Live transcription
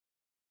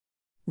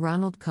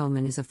Ronald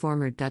Koeman is a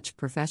former Dutch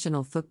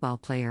professional football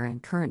player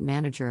and current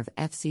manager of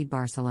FC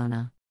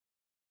Barcelona.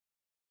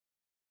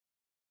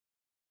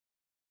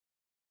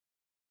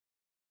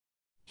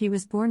 He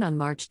was born on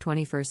March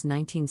 21,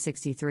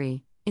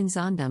 1963, in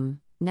Zaandam,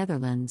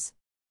 Netherlands.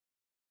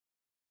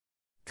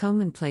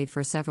 Koeman played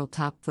for several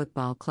top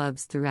football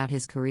clubs throughout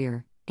his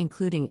career,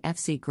 including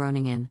FC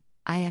Groningen,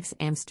 Ajax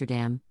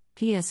Amsterdam,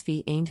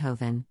 PSV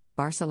Eindhoven,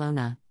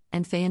 Barcelona,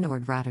 and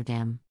Feyenoord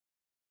Rotterdam.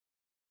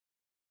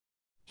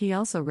 He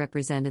also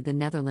represented the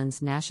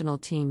Netherlands national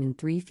team in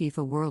 3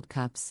 FIFA World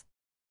Cups.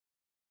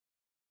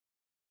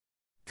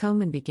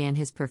 Koeman began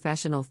his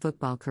professional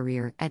football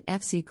career at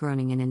FC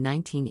Groningen in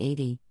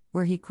 1980,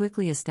 where he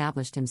quickly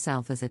established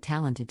himself as a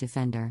talented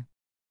defender.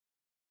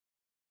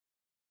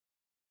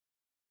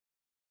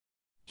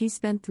 He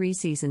spent 3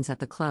 seasons at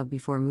the club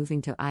before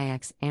moving to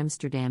Ajax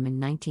Amsterdam in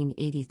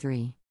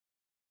 1983.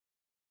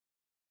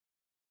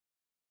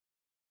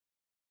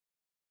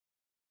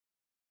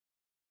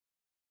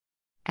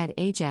 At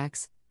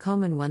Ajax,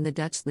 Koeman won the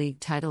Dutch League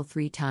title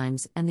 3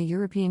 times and the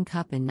European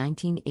Cup in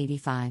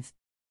 1985.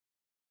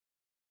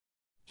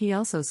 He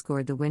also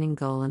scored the winning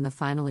goal in the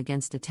final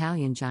against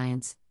Italian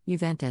giants,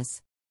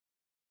 Juventus.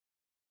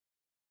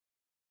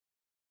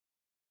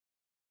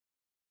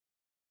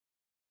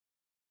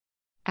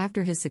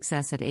 After his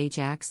success at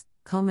Ajax,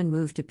 Koeman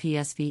moved to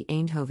PSV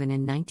Eindhoven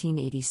in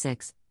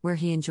 1986, where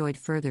he enjoyed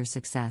further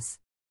success.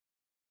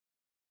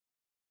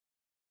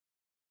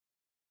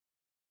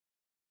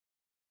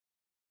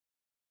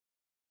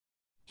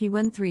 He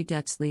won 3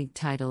 Dutch League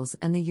titles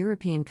and the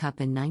European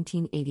Cup in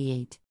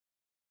 1988.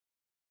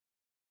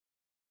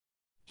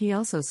 He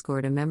also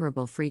scored a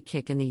memorable free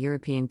kick in the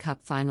European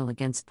Cup final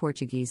against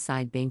Portuguese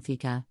side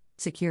Benfica,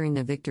 securing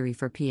the victory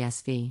for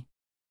PSV.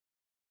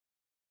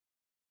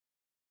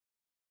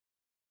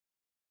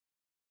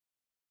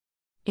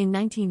 In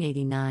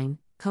 1989,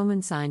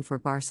 Koeman signed for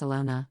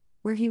Barcelona,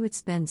 where he would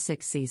spend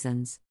 6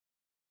 seasons.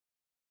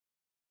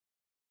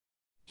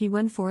 He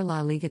won 4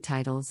 La Liga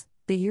titles,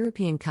 the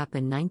European Cup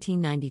in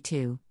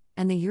 1992,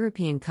 and the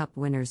European Cup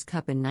Winners'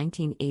 Cup in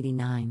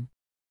 1989.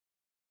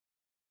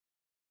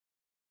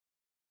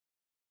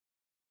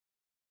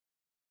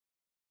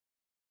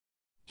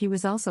 He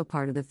was also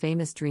part of the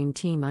famous Dream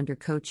Team under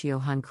coach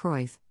Johan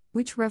Cruyff,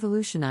 which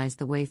revolutionized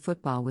the way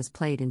football was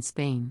played in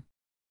Spain.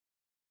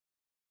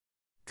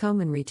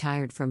 Koeman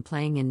retired from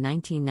playing in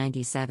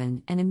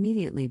 1997 and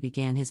immediately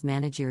began his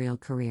managerial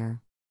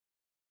career.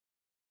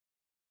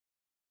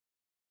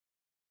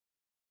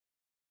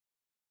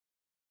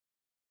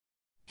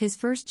 His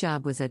first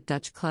job was at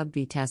Dutch club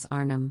Vitesse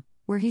Arnhem,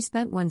 where he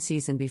spent 1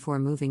 season before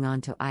moving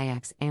on to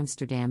Ajax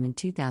Amsterdam in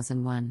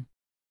 2001.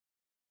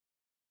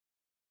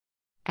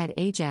 At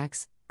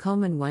Ajax,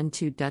 Koeman won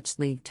 2 Dutch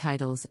league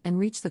titles and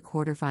reached the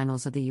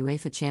quarterfinals of the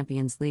UEFA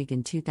Champions League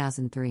in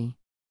 2003.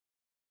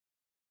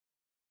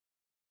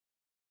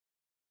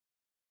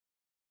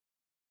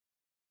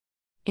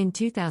 In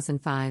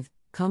 2005,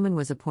 Koeman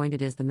was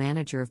appointed as the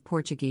manager of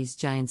Portuguese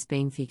giants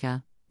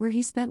Benfica, where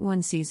he spent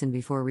 1 season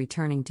before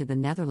returning to the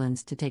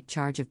Netherlands to take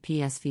charge of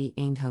PSV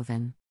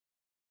Eindhoven.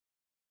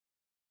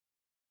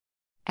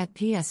 At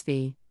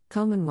PSV,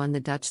 Koeman won the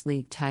Dutch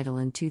League title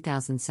in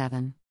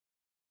 2007.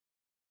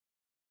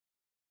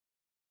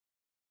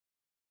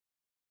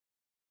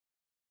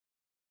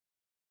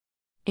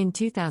 In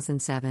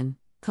 2007,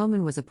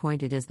 Koeman was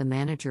appointed as the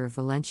manager of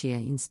Valencia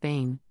in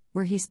Spain,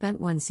 where he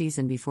spent 1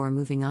 season before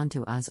moving on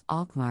to AS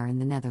Alkmaar in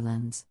the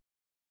Netherlands.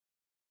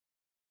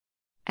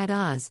 At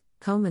AS,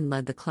 Koeman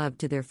led the club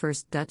to their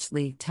first Dutch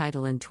league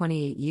title in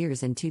 28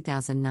 years in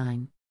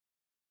 2009.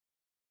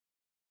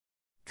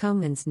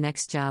 Koeman's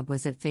next job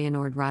was at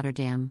Feyenoord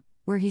Rotterdam,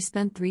 where he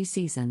spent 3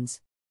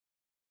 seasons.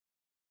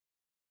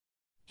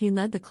 He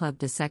led the club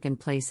to 2nd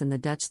place in the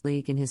Dutch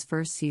league in his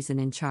first season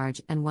in charge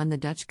and won the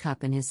Dutch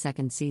Cup in his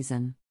 2nd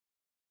season.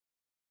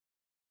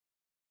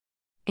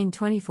 In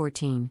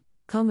 2014,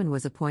 Koeman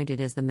was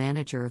appointed as the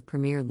manager of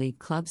Premier League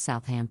club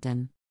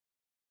Southampton.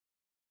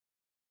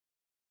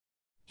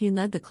 He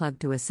led the club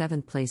to a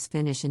 7th place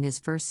finish in his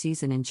first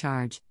season in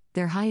charge,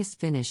 their highest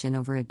finish in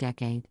over a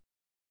decade.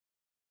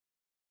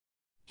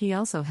 He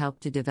also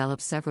helped to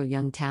develop several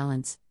young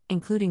talents,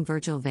 including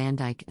Virgil van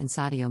Dijk and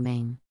Sadio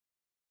Mane.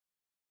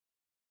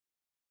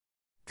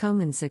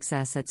 Koeman's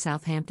success at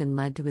Southampton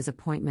led to his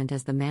appointment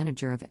as the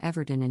manager of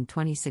Everton in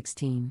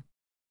 2016.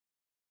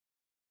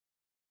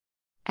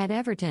 At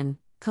Everton,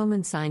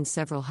 Koeman signed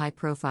several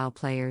high-profile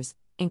players,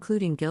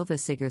 including Gylfi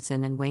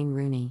Sigurdsson and Wayne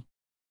Rooney.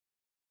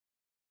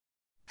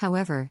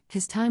 However,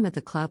 his time at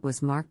the club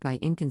was marked by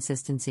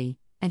inconsistency,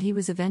 and he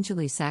was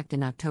eventually sacked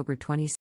in October 2016.